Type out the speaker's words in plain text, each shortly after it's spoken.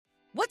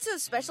What's so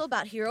special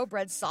about Hero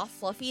Bread's soft,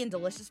 fluffy, and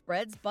delicious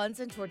breads, buns,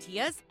 and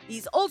tortillas?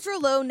 These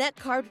ultra-low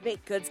net-carb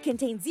baked goods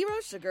contain zero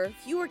sugar,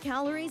 fewer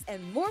calories,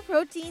 and more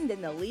protein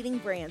than the leading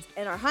brands,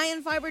 and are high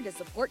in fiber to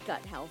support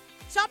gut health.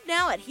 Shop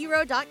now at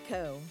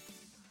hero.co.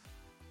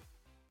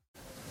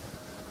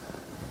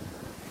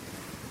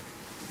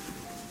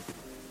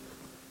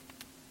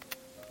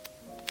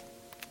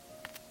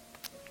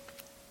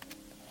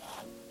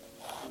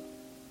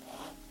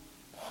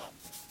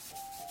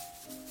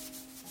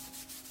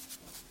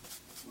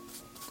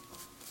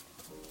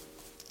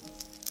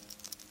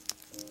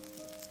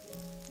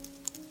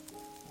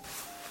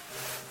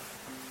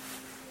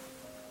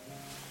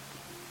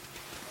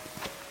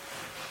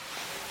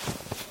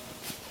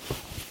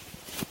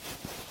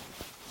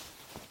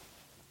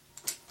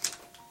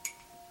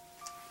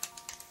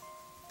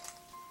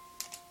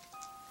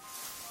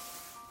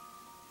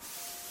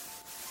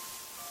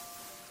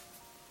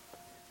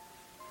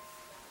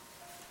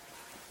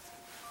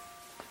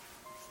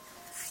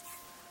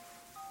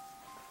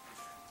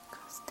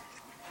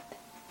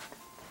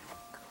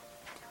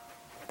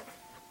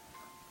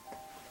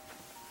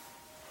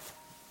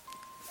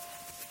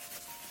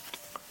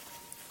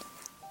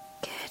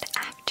 Good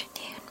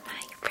afternoon,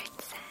 my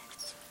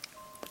princess.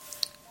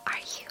 Are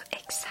you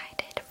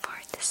excited for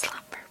the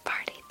slumber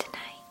party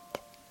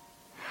tonight?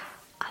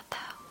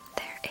 Although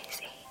there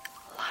is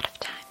a lot of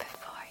time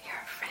before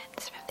your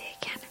friends from the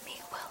academy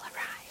will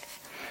arrive,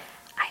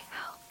 I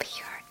hope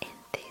your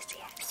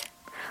enthusiasm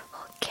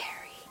will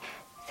carry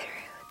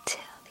through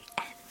till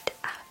the end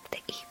of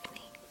the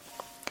evening.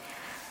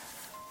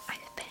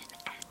 I've been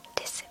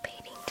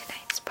anticipating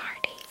tonight's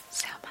party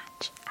so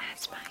much,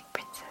 as my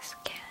princess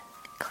can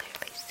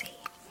clearly see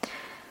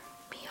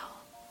me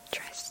all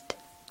dressed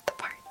the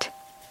part.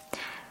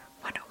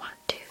 Wouldn't want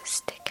to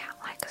stick out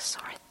like a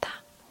sore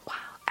thumb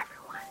while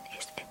everyone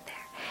is in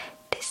their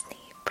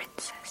Disney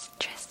princess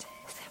dresses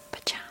and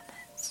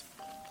pajamas.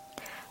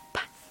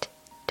 But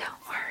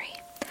don't worry,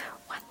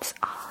 once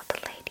all the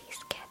ladies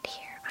get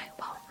here, I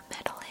won't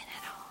meddle in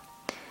at all.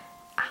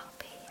 I'll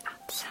be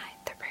outside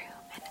the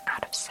room and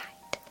out of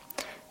sight,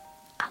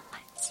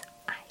 unless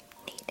I'm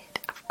needed,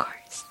 of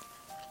course.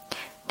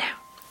 Now,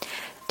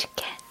 to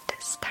get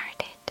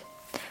started,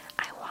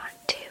 I want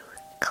to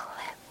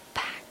clip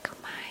back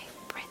my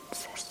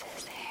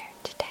princess's hair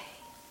today.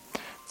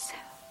 So,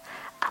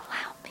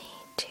 allow me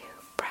to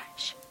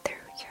brush through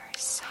your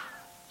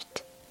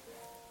soft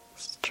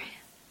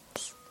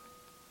strands.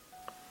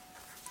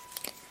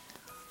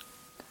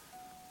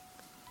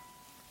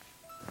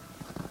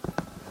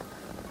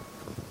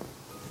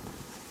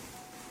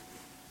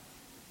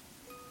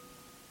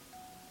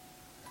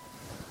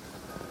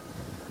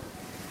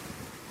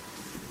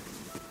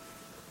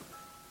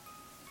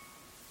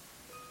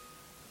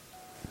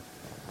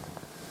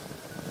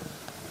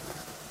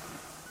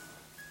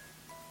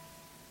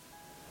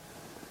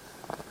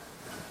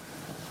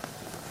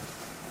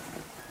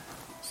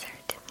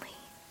 Certainly,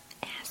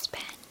 it has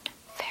been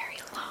very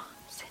long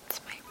since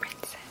my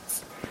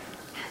princess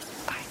has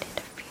invited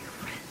a few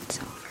friends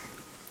over,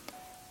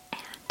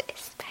 and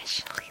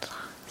especially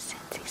long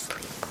since a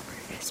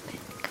sleepover has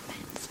been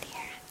commenced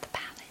here at the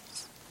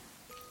palace.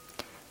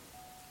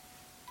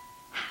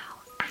 How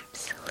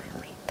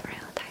absolutely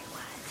thrilled I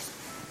was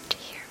to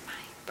hear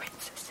my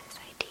princess's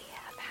idea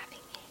of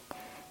having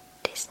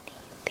a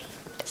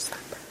Disney-themed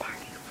slumber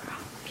party for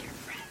all of your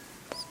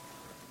friends.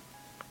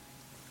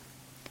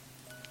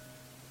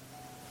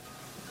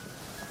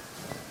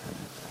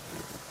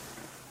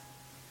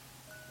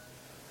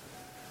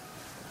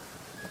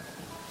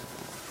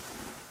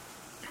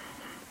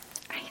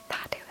 I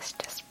thought it was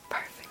just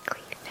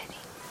perfectly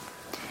fitting,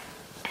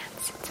 and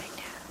since I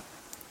know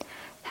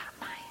that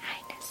my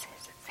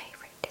Highness's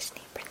favorite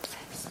Disney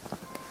princess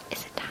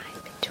is a tie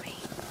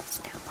between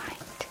Snow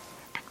White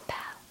and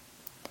Belle,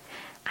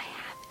 I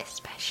have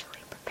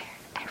especially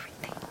prepared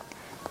everything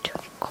to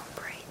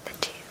incorporate the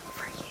two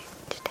for you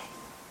today.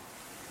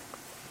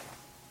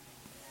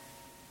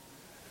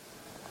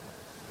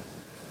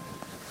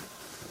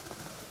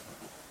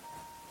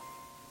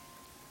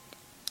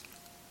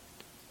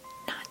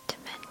 Not to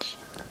mention,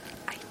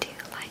 I do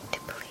like to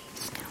believe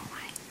Snow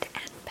White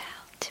and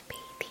Belle to be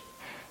the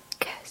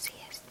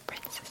coziest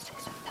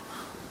princesses of them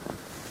all.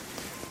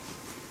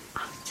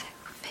 Also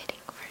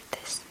fitting for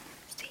this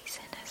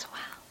season as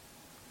well.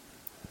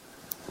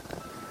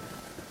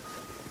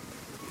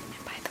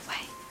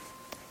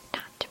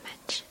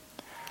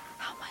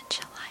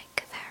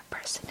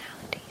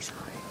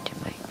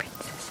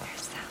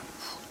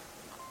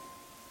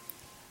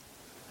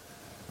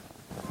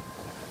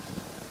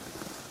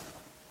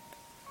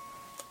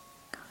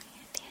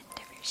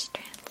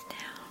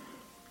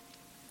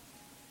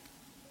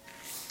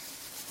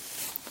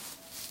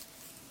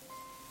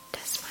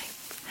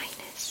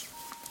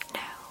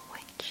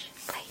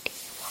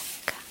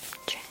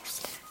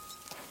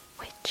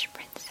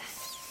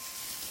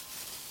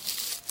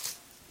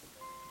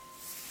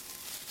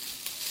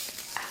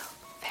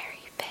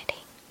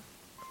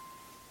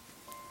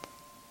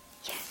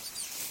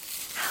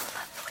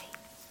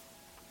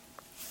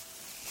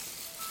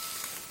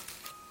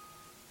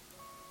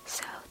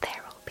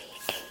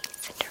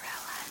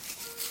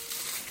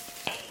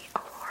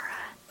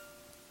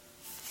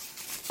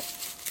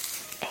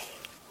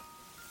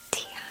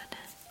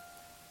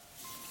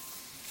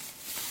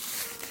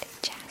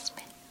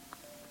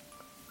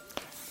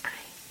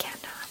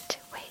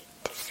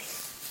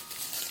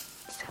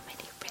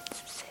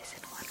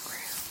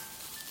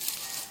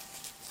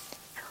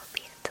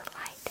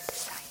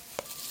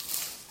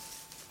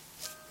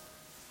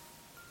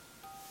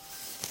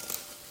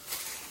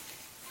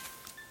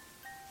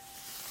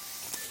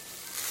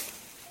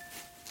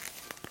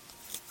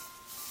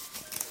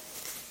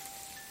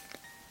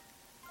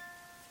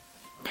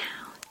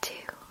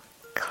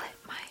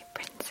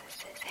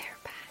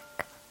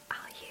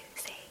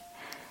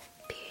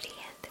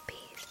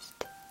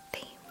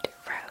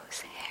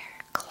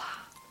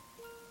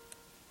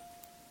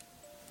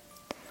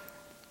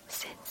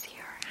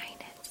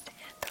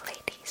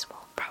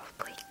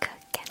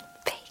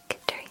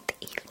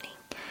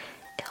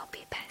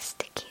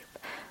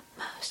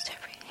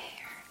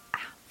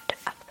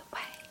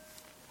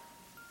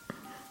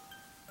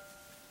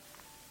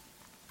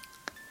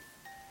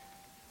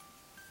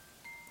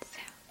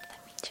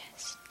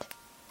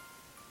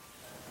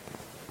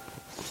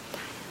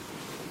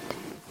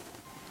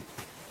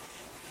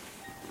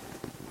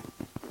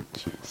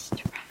 just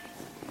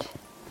right.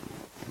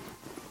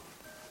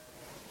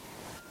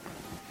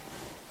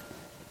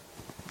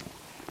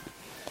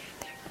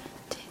 Gather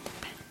into the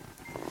pen.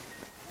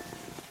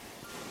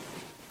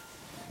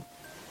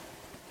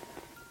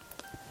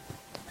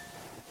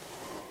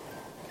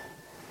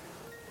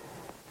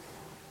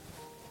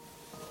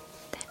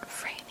 Then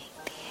framing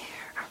the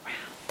hair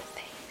around the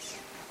face.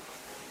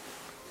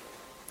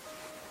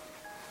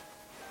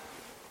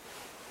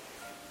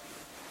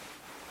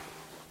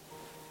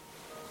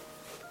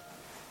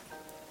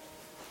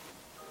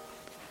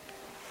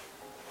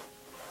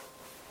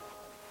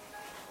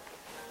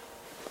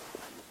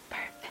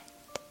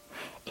 Perfect.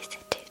 Is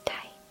it too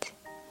tight?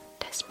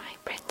 Does my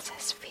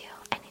princess feel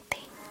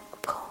anything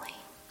pulling?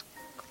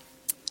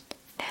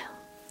 No?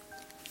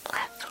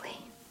 Lovely.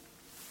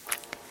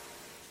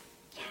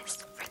 Yes,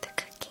 for the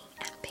cooking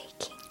and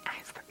baking,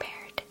 I've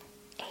prepared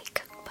a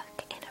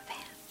cookbook in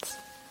advance.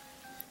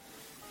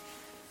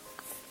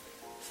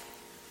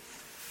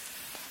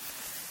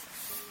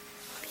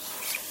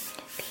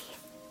 Using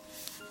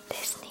the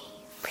Disney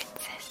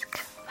Princess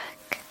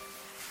Cookbook.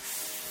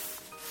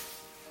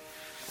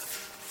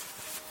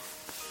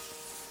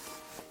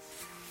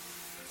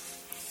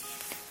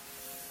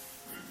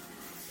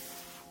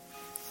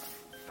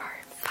 For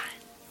fun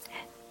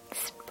and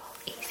simple,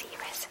 easy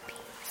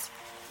recipes.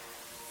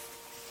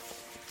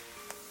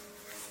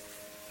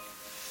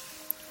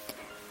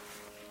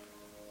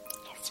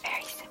 It's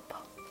very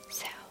simple,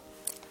 so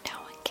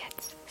no one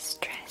gets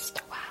stressed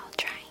while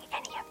trying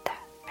any of the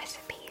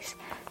recipes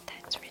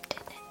that's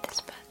written in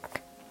this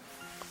book.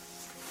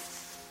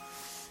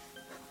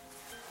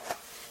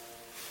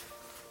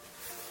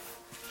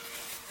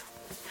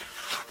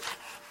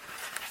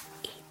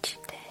 Each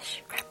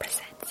dish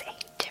represents a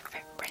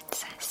different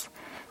princess,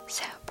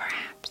 so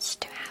perhaps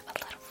to have a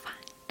little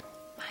fun,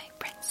 my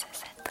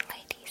princess and the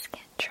ladies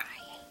can try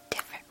a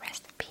different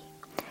recipe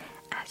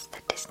as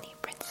the Disney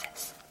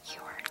princess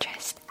you are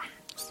dressed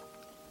as.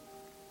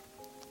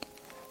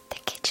 The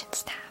kitchen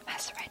staff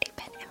has already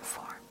been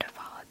informed of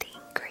all the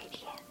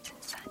ingredients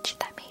and such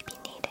that may be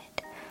needed,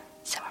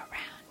 so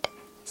around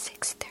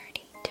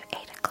 6:30 to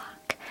 8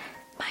 o'clock,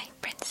 my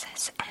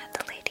princess and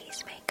the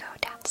ladies may go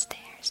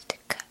downstairs to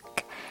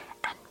cook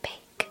and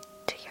bake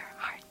to your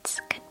heart's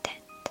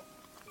content.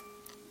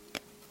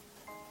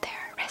 There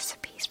are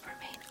recipes for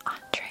main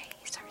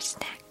entrees or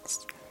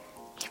snacks,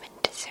 even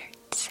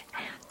desserts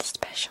and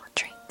special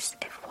drinks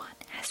if one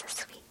has a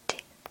sweet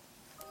tooth.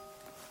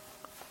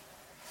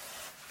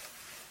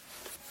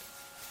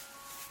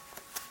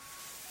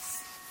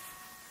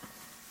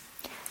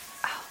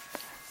 Oh,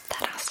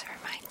 that also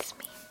reminds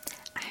me,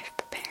 I've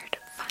prepared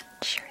fun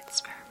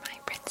shirts for my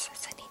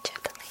princess and each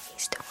of the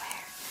ladies to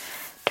wear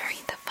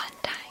during the fun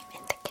time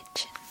in the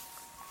kitchen.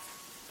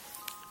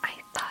 I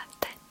thought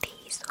that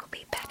these will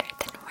be better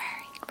than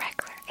wearing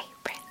regular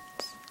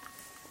aprons.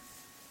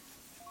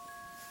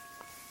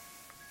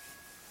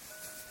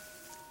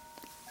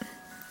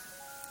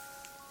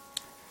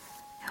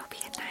 It'll be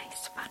a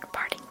nice, fun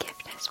parting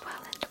gift as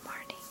well in the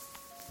morning.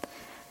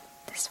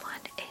 This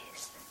one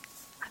is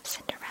of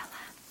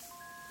Cinderella.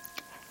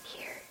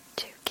 Here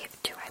to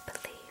give to, I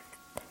believe,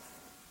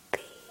 the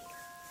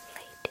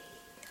lady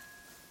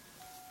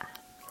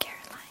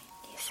Caroline,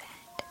 you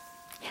said.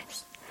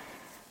 Yes.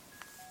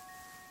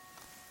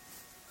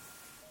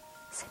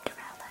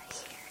 Cinderella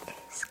here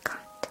is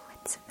caught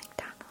with some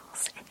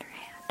McDonald's in her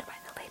hand by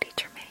the Lady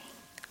Tremaine.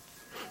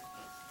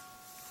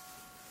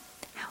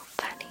 How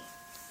funny.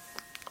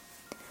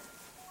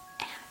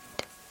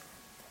 And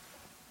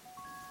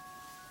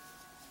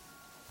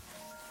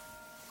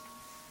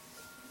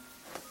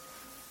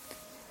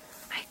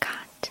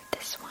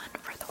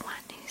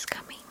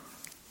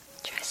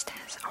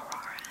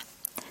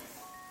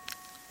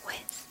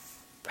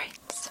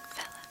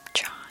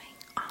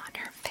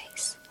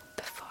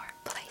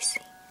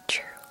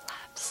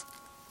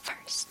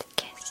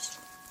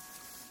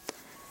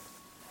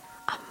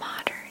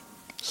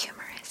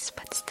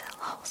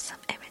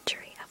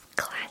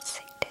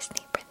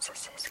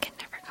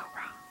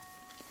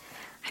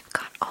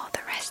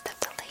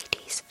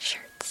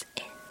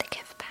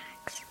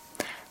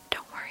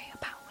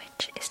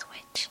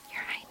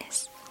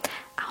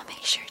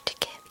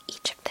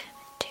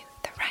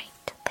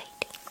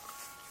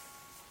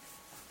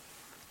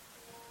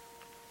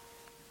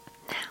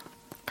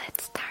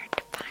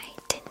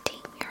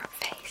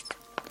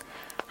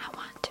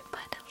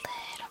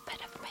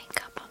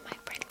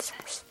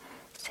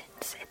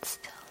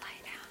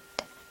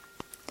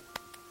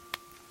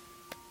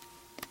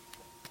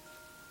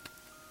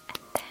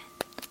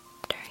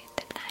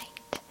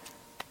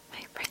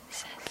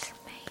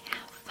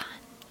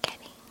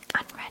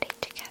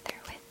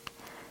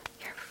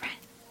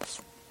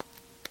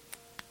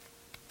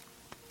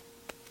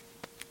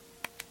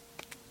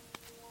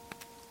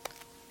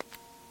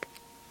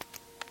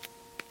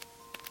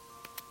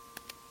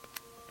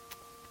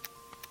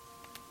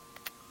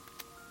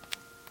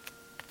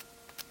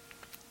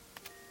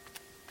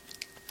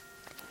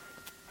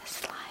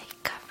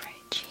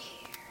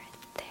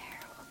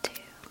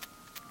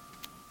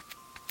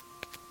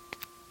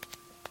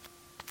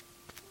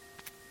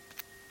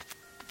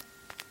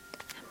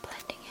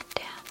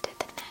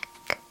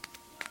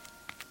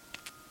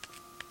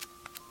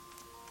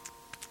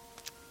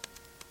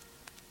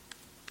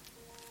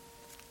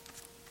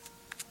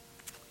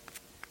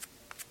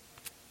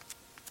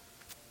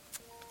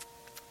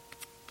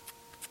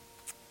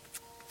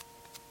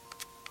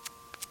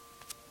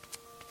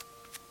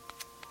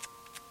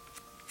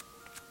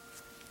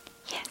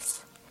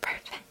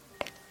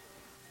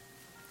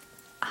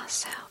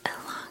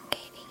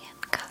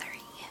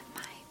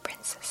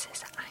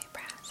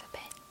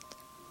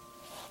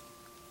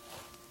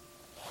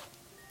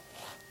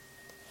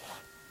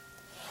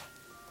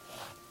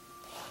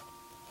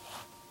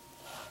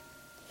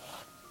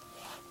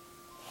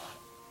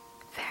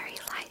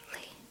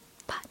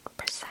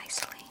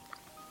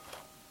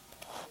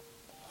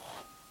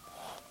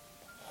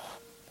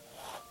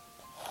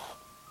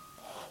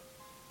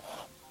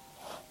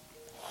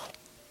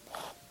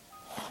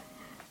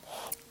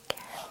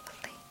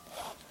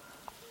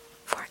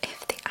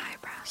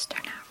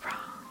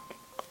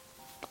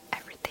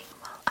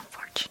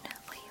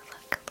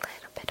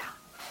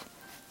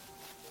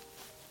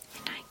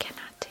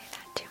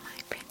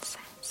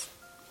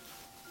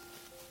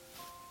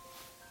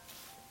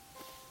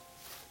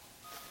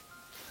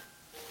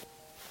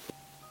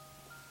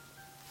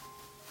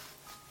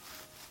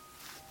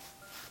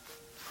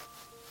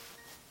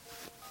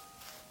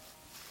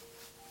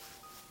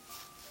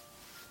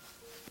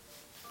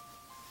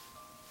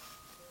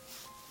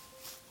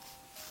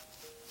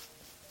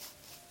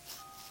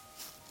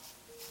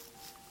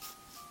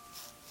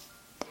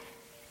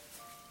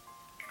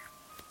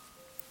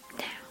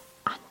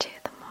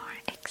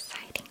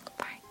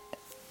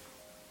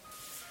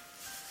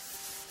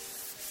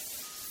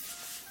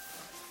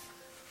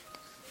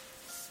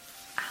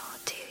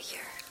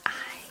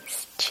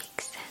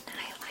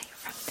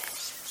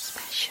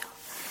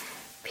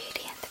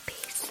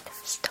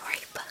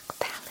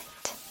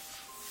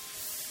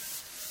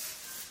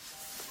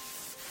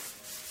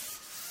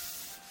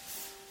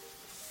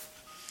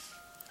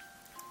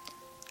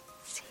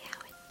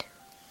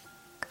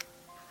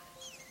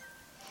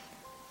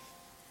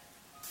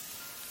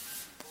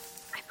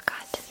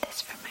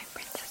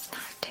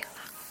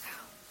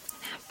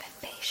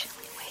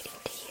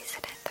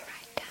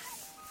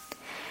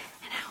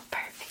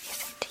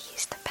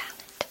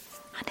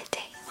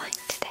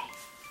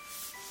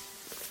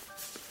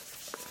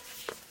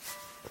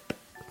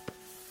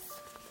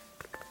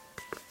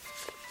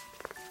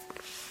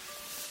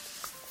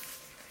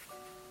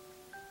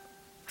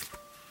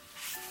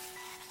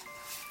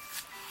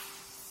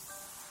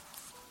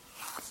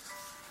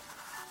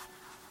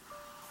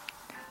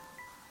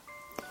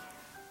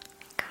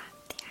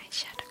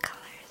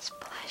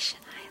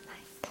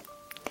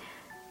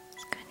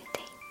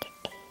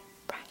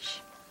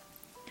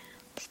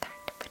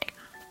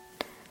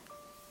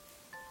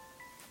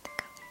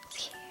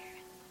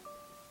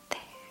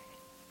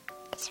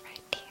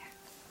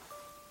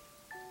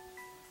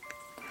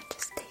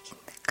just taking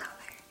the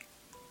color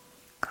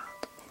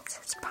called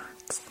Mrs.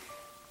 Spots.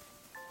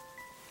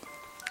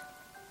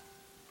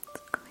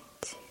 It's going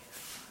to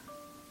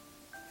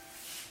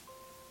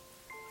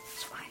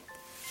swipe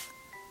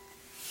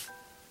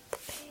the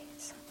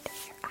base onto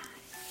your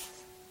eyes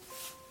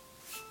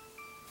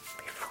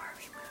before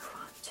we move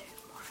on to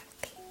more of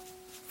the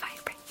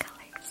vibrant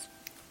colors.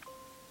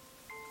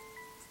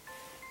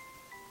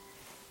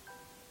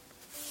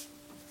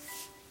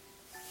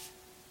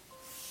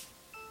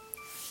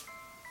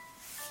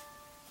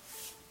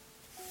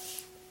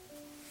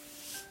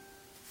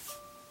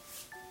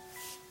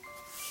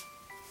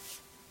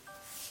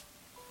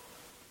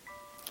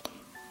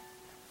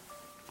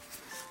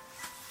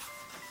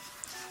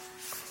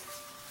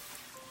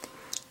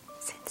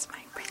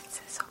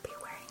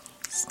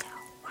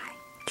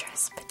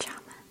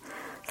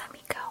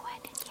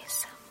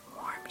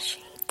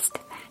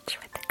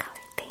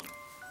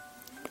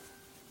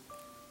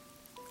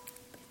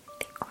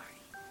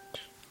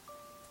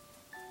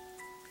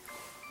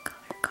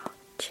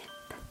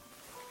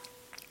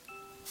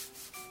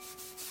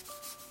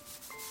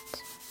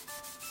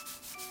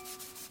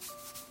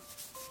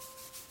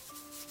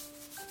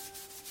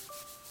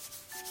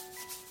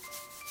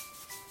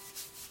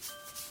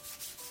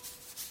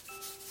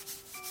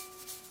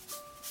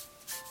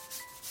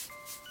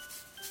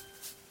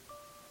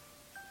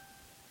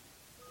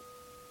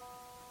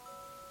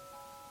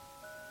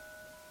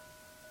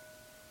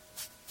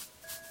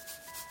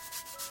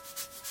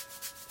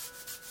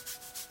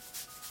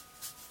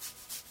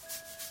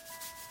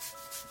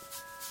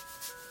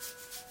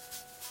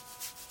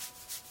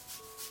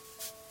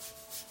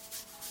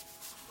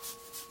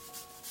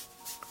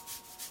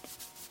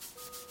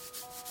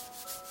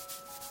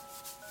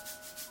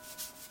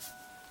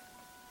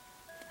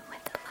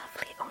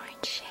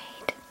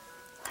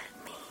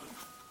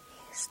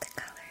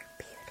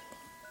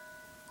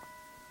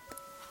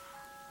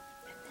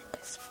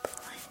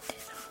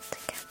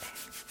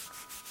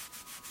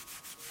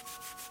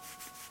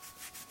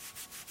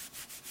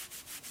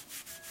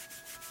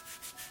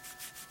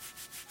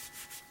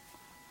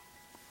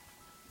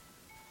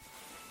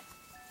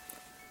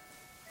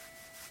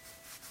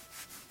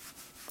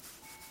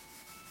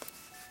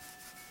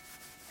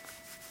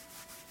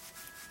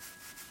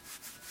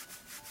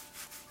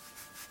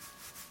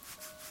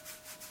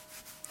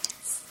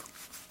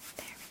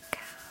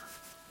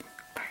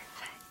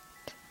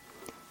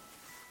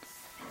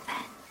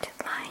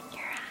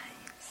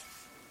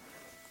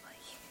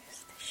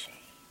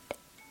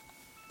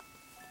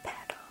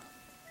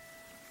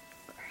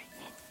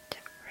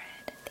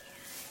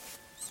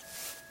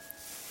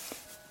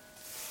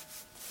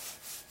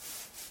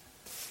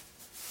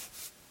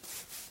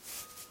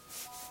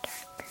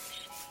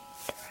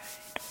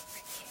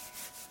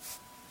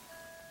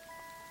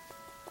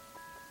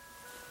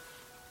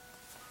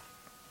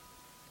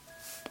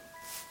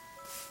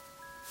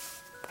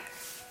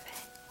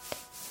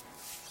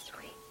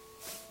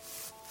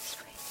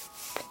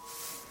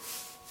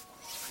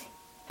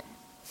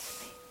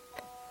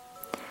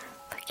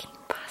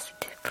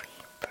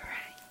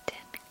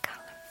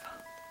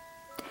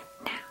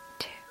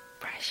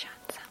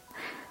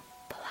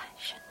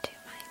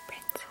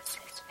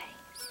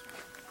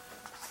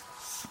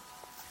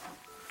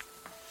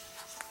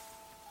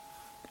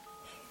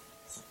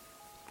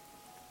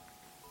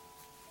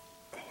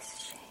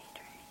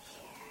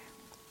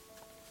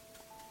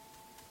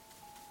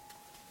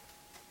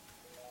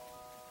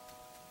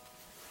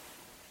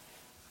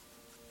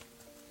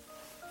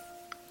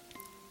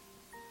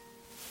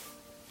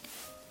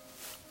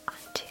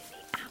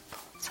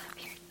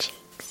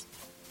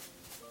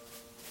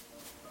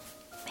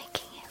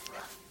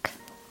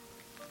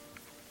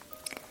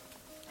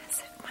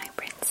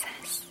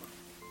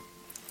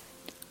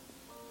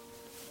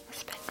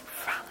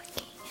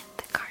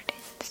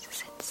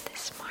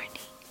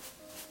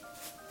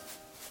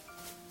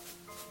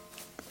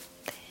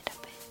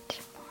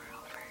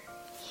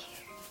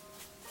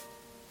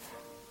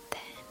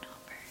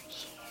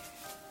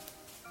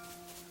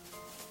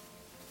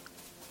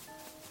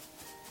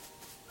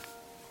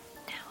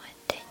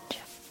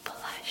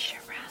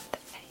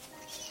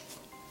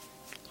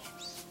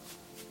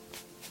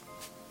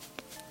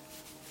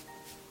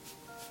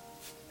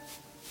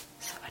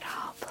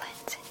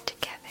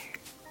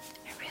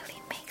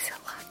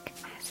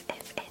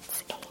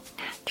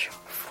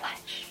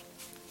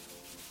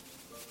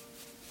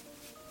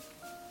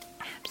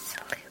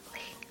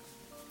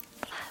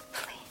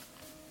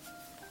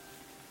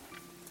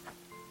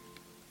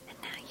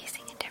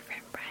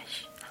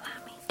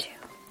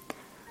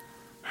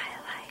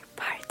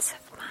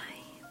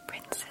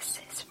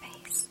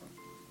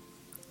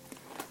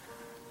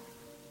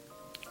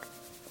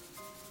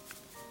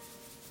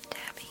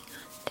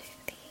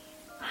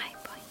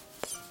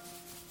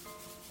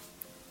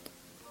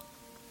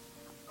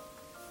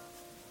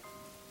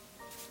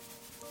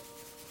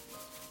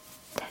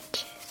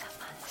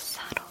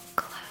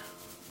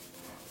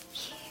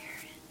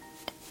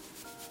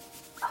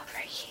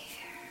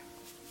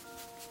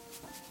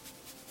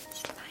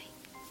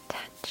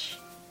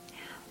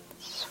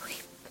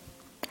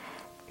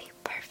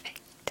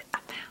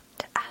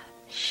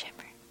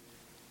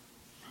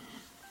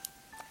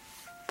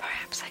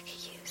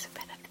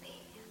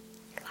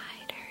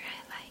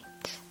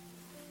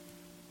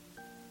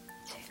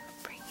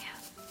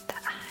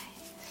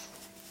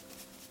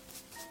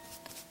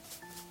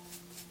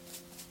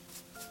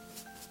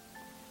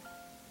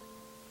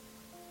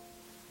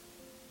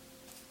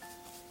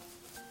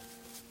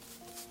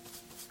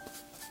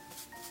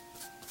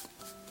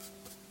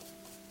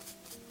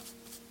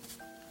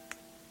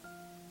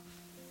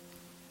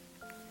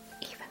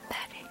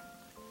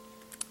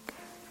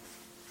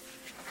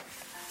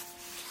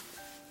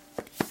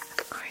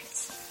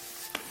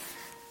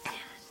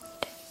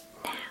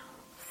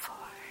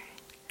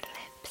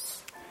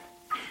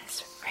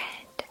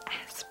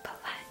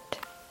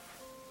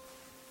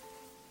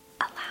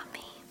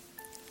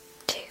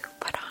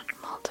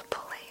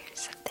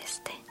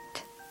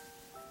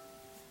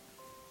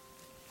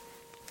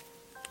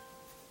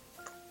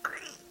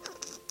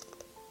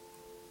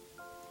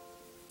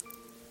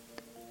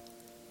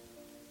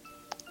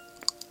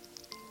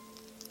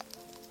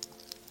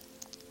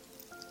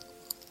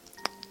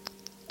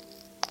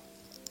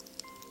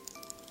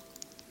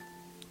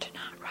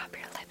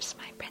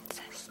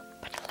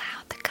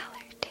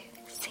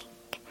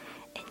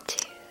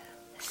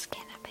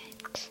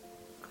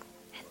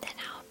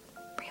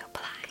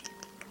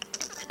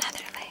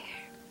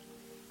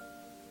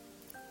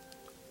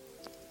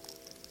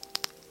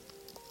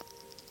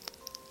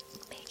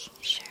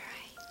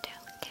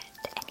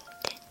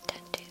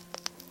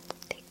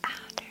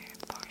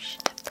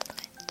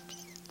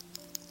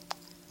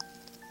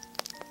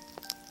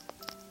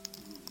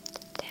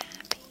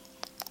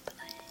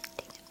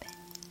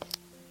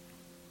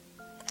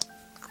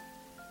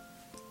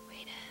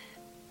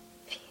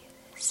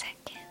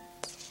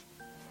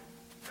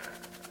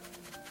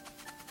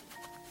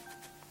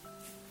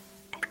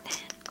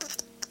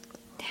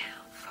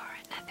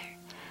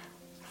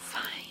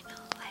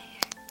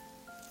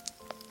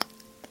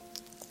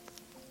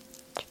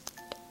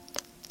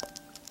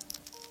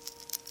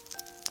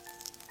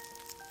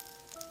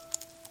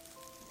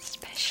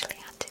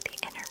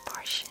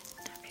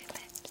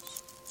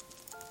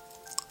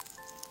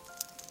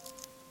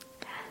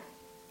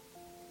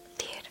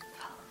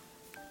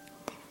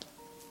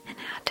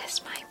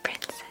 does my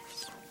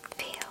princess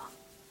feel?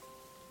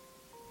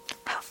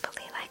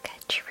 Hopefully like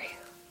a true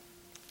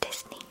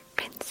Disney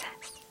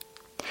princess.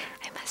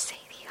 I must say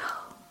the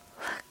whole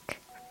look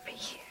over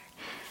here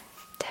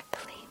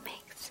definitely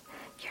makes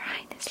your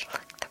highness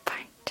look the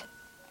part.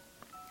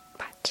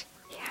 But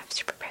you have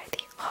to prepare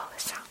the whole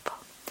ensemble.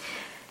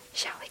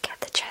 Shall we get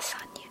the dress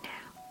on you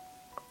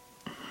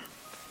now?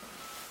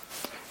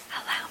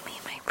 Allow me,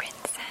 my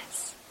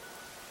princess,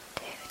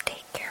 to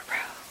take your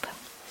robe.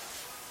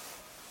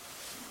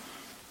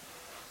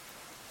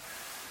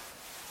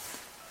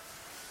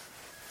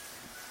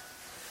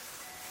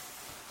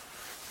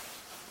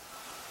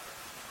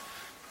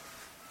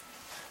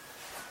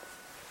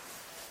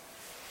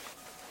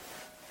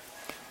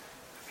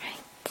 Right.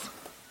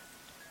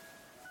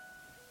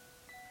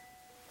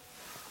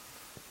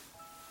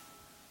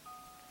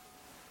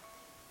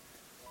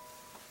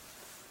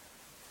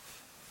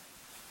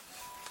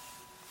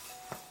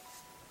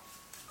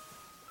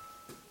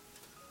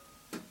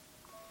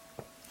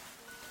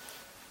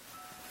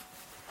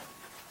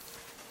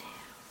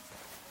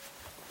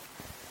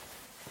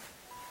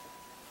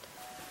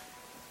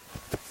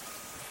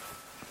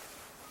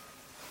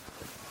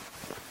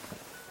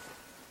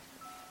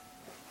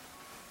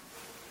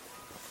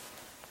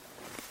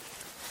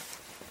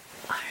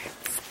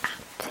 Arms up.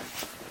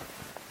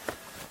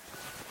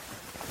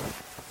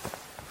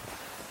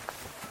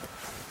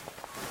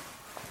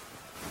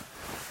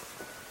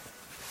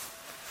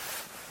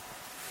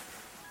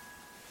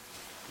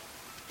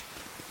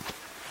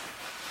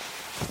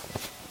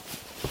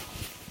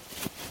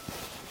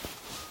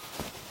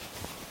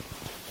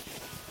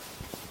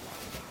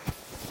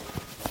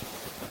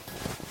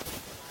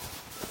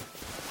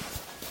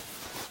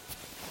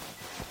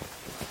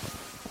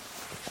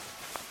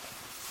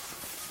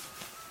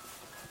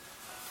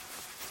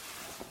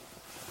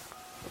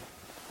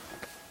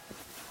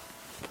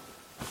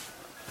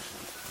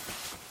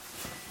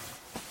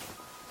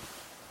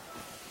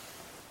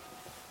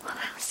 Well,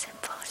 how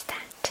simple is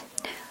that?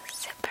 No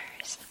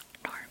zippers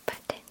nor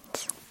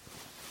buttons.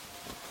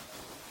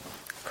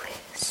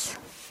 Loose,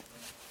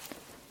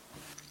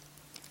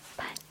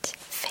 but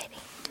fitting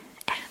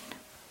and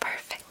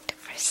perfect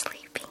for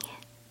sleeping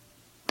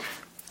in.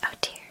 Oh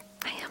dear,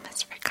 I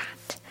almost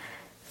forgot.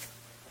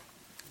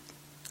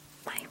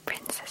 My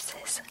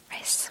princess's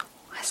wrist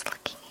was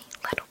looking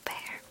a little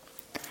bare,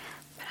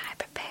 but I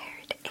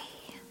prepared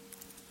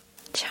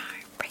a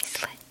charm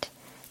bracelet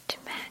to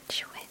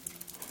match with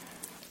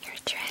your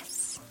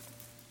dress.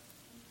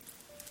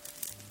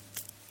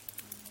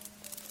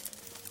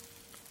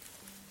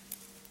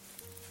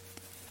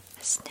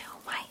 A Snow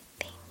White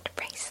themed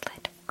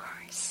bracelet, of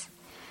course,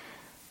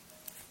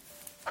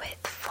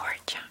 with 4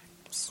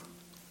 charms.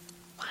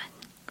 1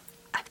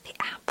 of the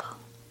apple,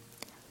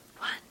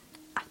 1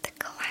 of the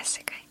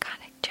classic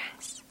iconic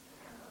dress,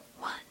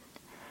 1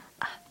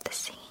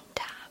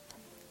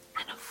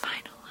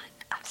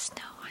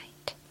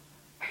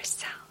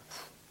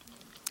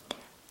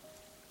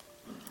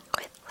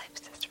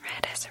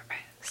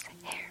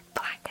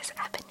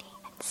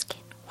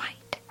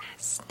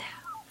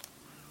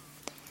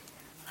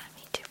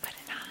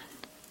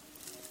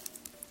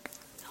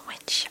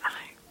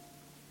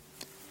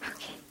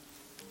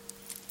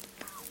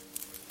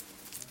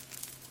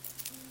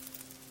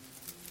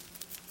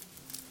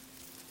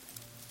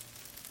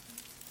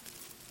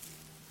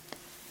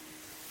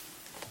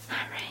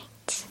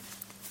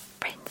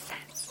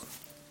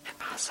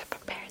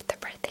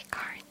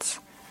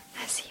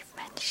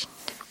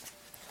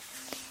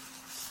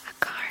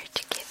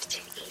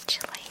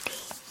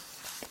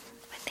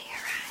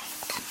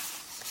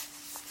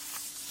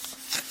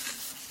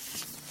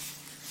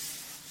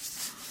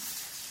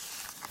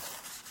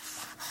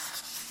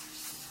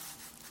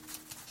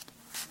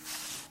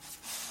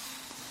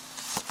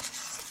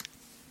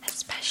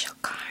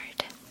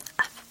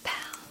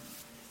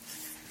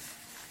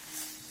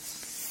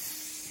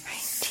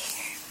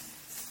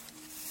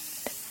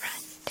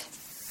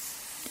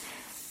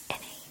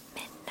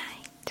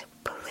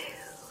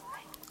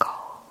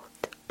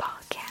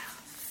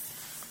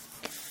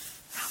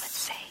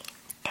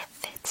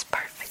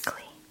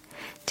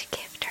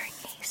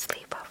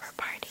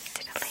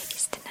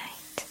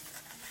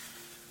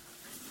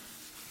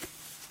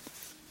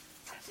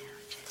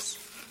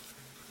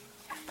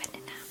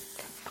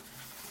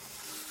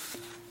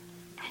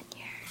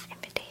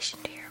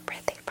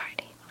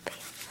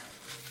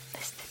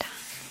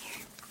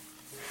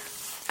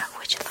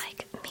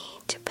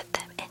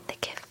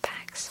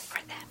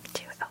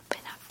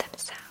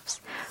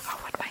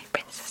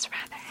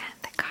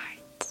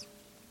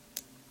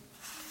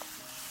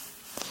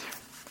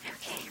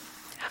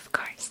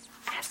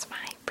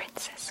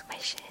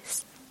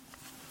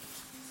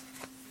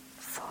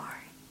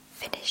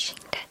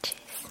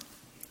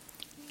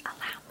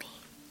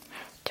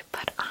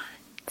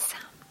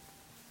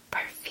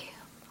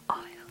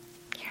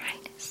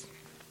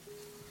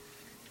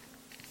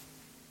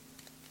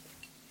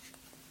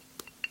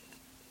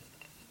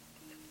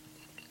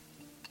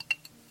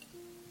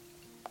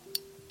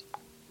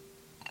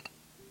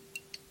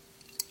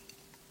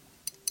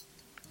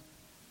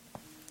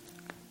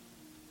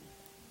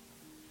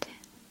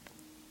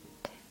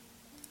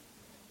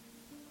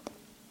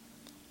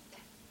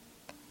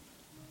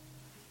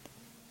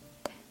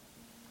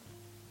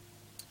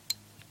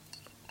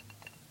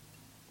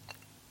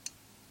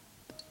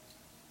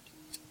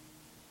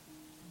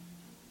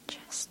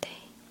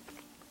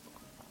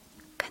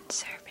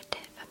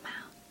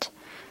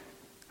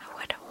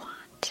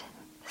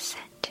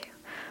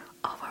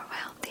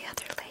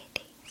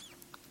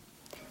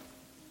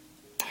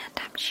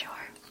 sure.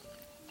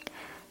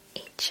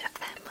 Each of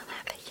them will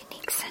have a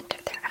unique scent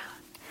of their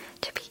own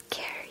to be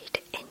carried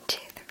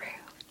into the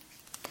room.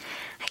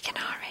 I can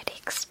already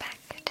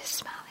expect to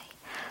smell a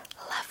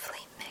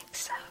lovely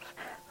mix of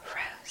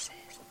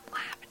roses,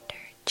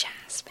 lavender,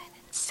 jasmine,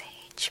 and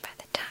sage by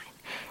the time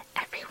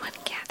everyone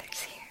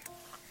gathers here.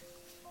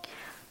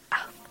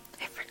 Oh,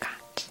 I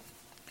forgot.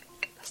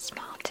 A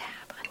small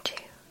tab onto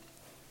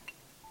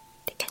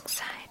the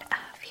inside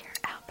of your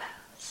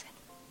elbows and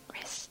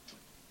wrists.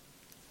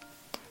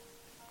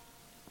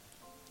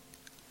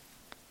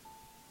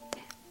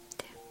 Tap,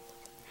 tap,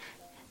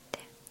 and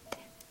tap,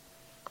 tap.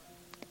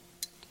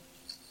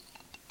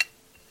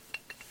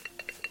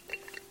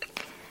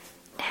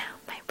 Now,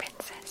 my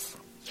princess,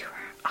 you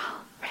are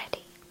all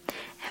ready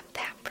and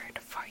pampered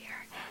for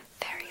your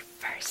very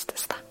first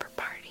slumber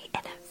party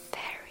in a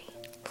very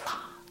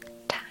long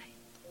time.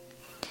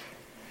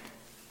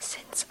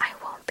 Since I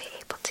won't be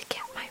able to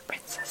get my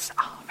princess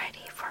all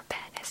ready for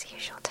bed as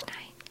usual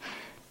tonight,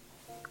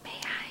 may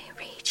I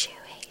read you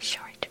a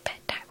short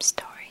bedtime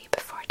story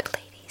before the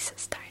ladies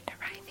start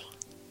arriving?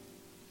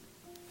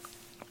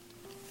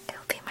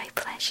 It'll be my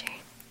pleasure.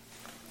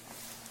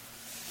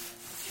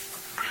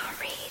 I'll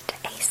read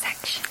a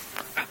section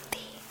from the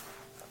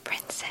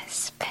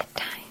Princess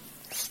Bedtime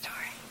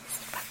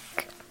Stories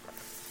book.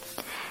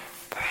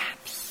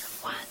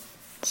 Perhaps one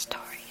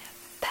story of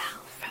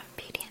Belle from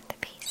Beauty and the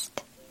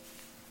Beast.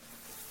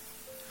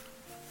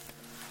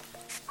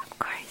 Of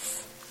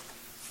course.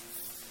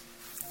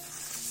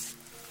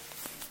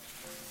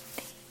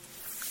 Just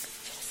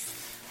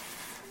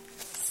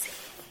see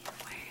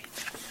where it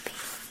would be.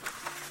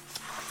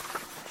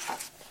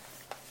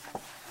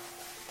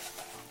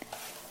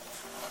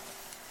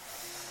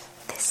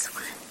 This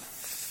one,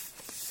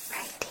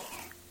 right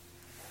here.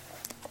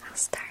 I'll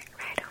start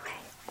right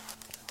away.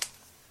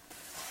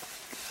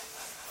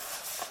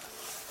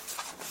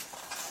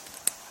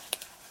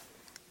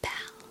 Belle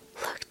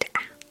looked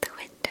out the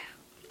window.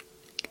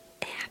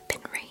 It had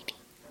been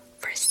raining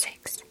for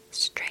 6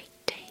 straight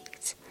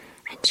days,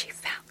 and she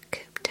felt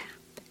cooped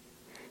up.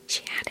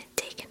 She hadn't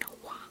taken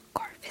a walk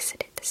or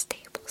visited the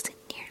stables in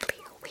nearly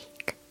a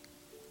week.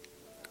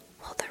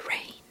 Will the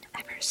rain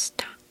ever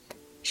stop?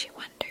 She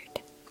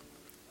wondered.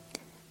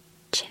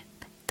 Chip,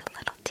 the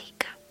little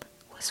teacup,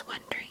 was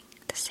wondering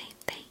the same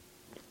thing.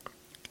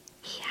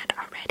 He had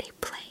already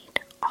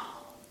played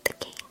all the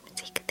games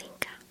he could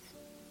think of.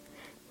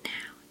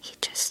 Now he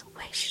just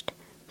wished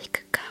he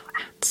could go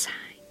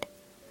outside.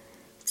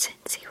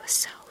 Since he was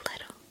so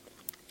little,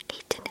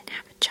 he didn't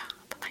have a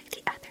job like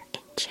the other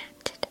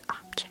enchanted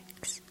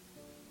objects.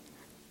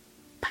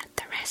 But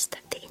the rest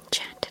of the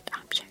enchanted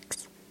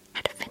objects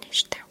had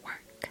finished their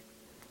work.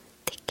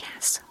 The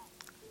castle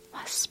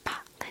was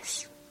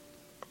spotless.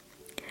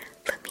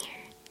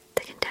 Lumiere,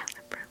 the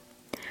candelabrum,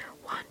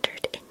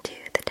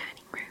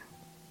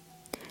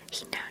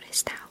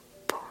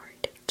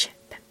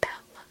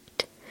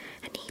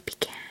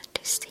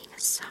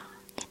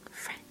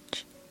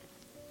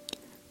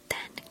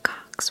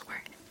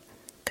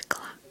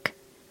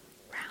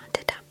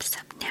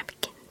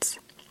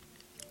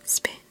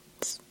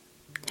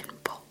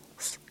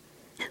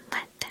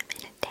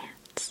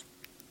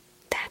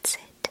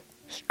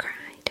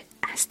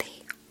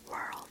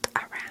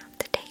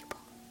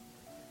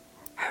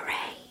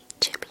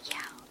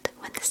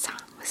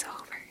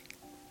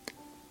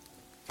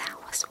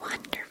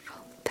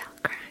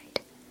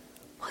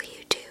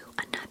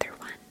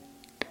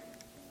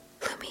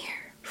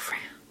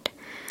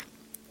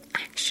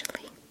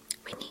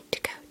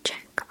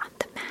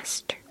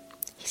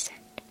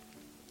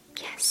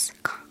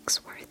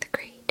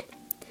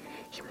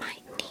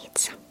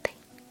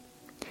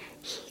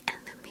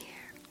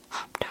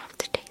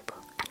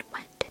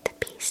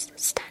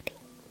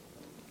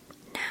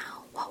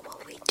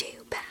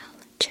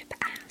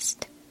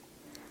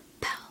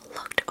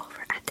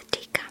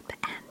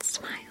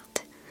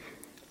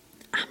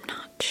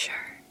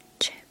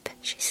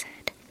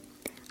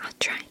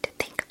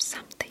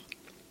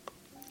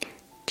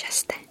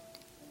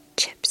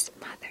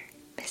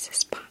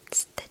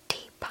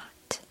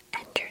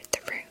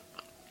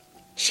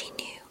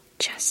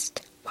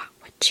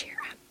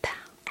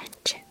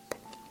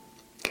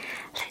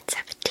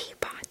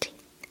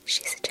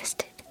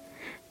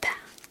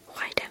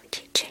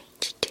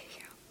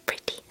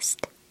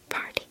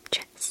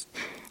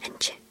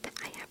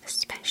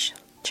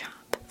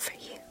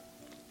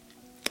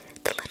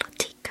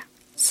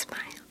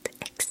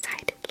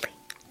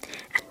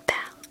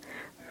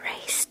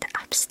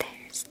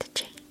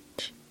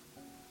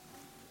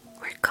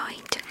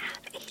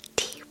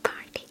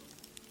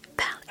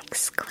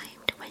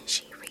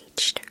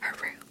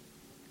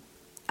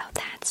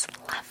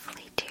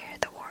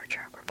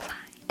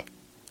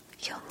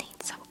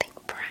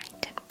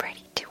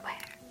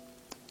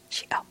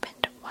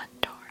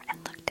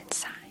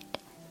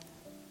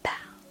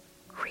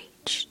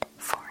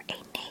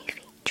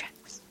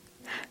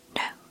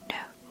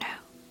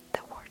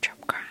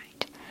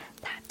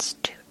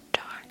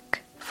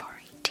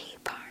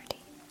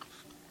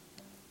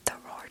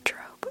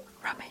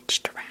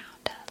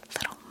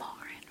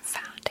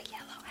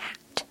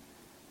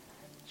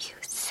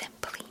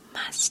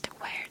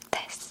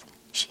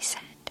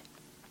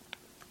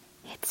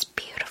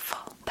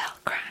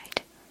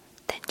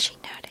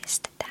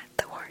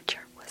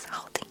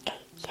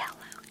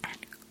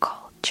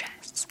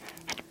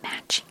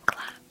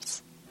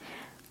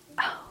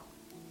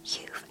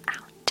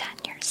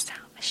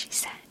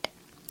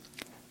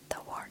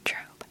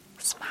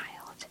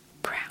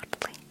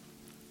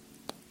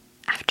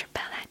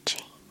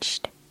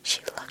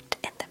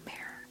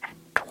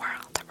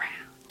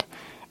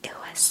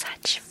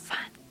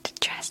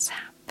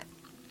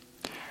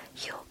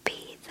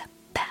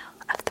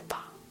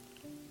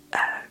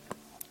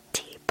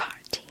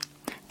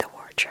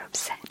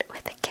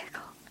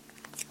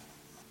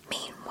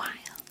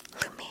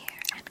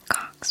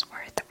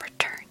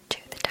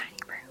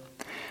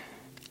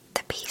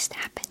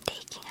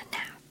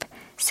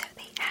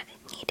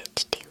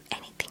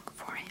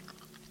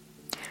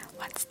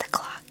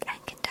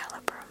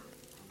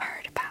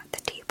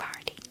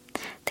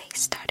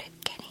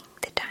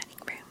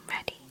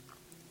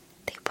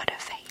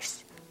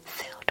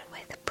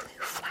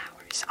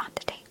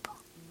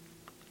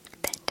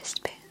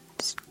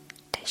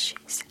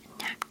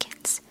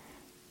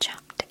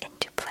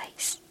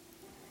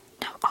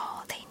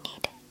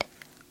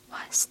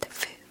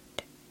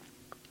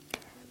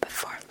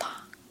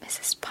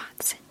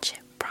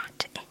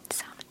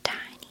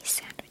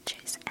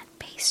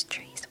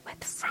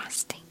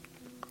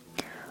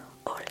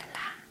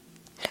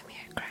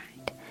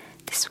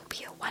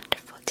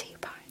 wonderful tea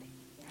party.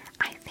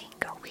 I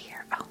think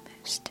we're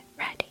almost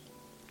ready.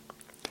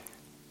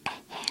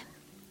 Ahem,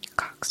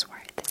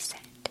 Cogsworth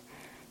said.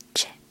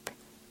 Chip,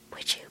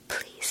 would you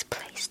please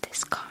place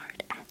this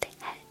card at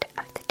the head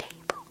of the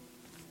table?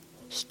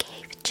 He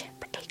gave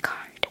Chip a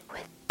card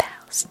with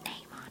Belle's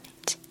name on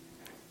it.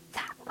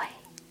 That way,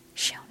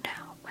 she'll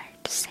know where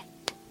to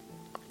sit.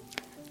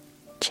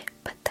 Chip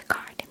put the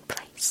card in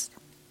place.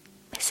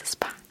 Mrs.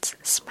 Potts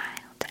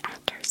smiled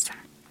at her son.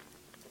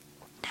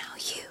 Now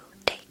you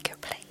take your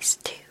place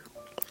too,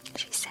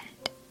 she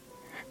said.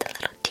 The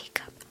little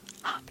teacup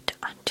hopped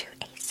onto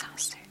a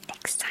saucer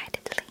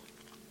excitedly.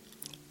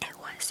 It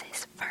was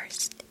his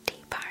first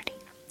tea party,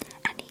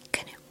 and he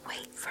couldn't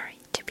wait for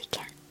it to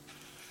begin.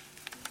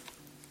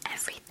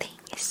 Everything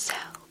is so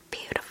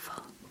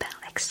beautiful, Belle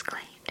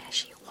exclaimed as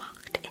she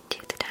walked into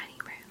the dining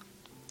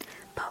room.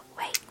 But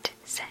wait,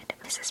 said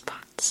Mrs.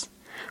 Potts.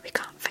 We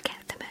can't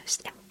forget the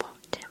most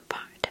important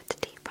part of the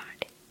tea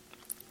party.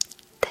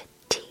 The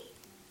tea.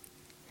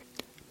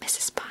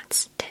 Mrs.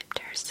 Potts tipped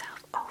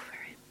herself over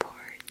and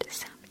poured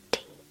some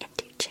tea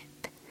into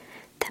Chip.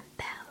 Then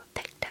Belle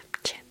picked up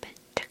Chip and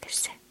took a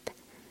sip.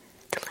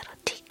 The little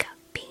teacup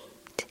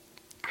beamed.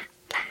 At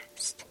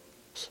last,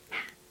 he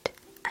had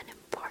an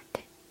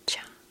important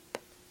job.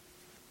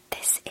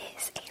 This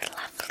is a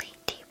lovely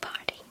tea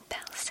party,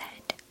 Belle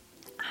said.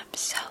 I'm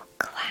so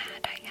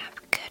glad I have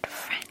good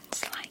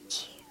friends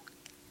like you.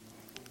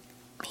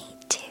 Me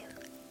too,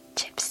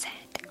 Chip said.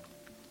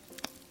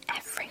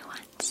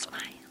 Everyone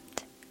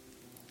smiled.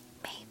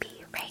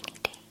 Maybe rainy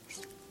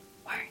days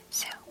weren't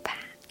so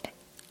bad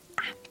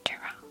after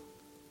all.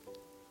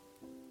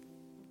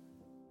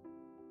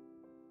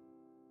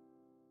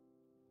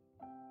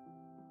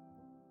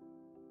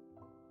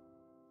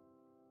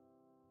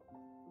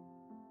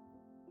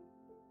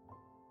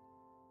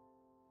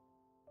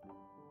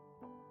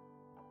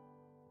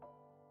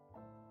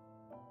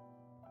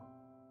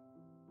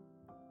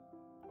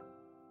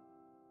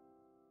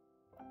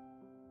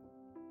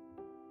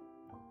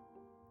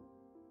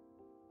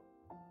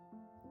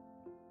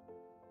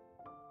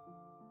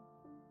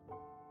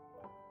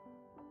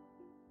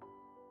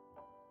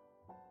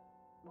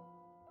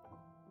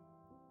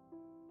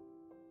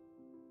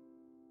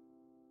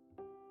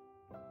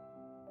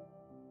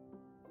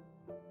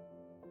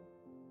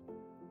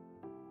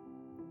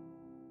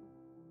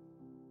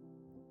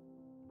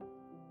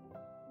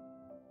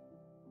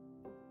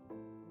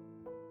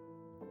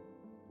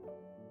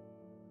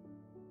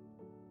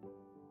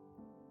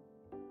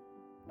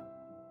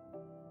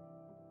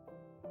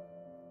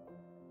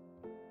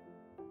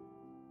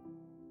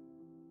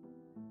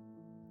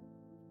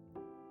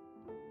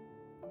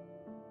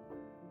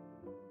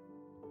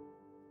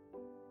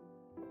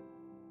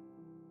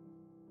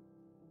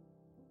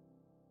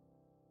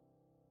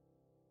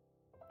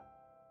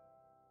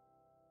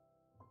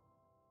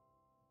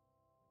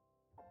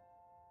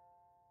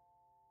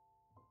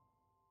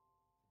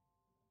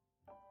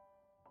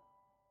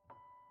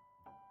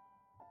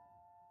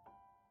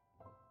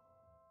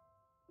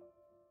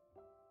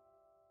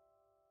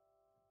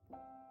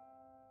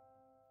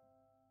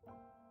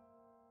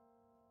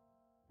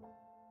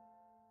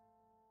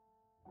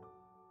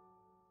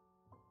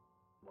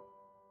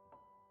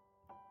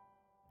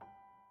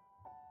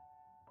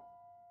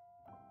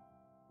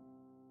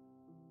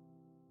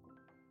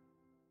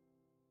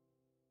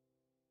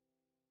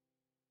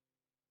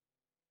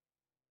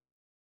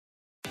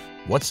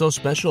 What's so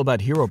special about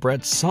Hero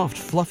Bread's soft,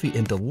 fluffy,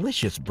 and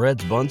delicious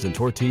breads, buns, and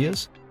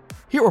tortillas?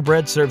 Hero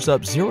Bread serves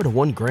up 0 to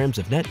 1 grams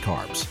of net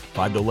carbs,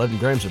 5 to 11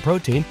 grams of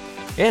protein,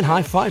 and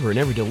high fiber in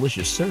every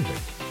delicious serving.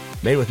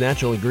 Made with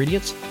natural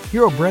ingredients,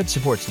 Hero Bread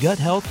supports gut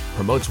health,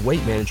 promotes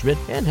weight management,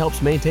 and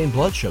helps maintain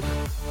blood sugar.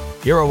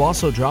 Hero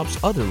also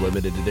drops other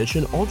limited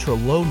edition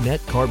ultra-low net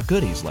carb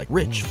goodies like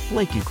rich,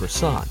 flaky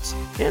croissants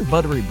and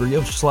buttery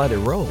brioche slider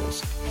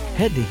rolls.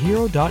 Head to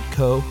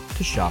hero.co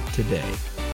to shop today.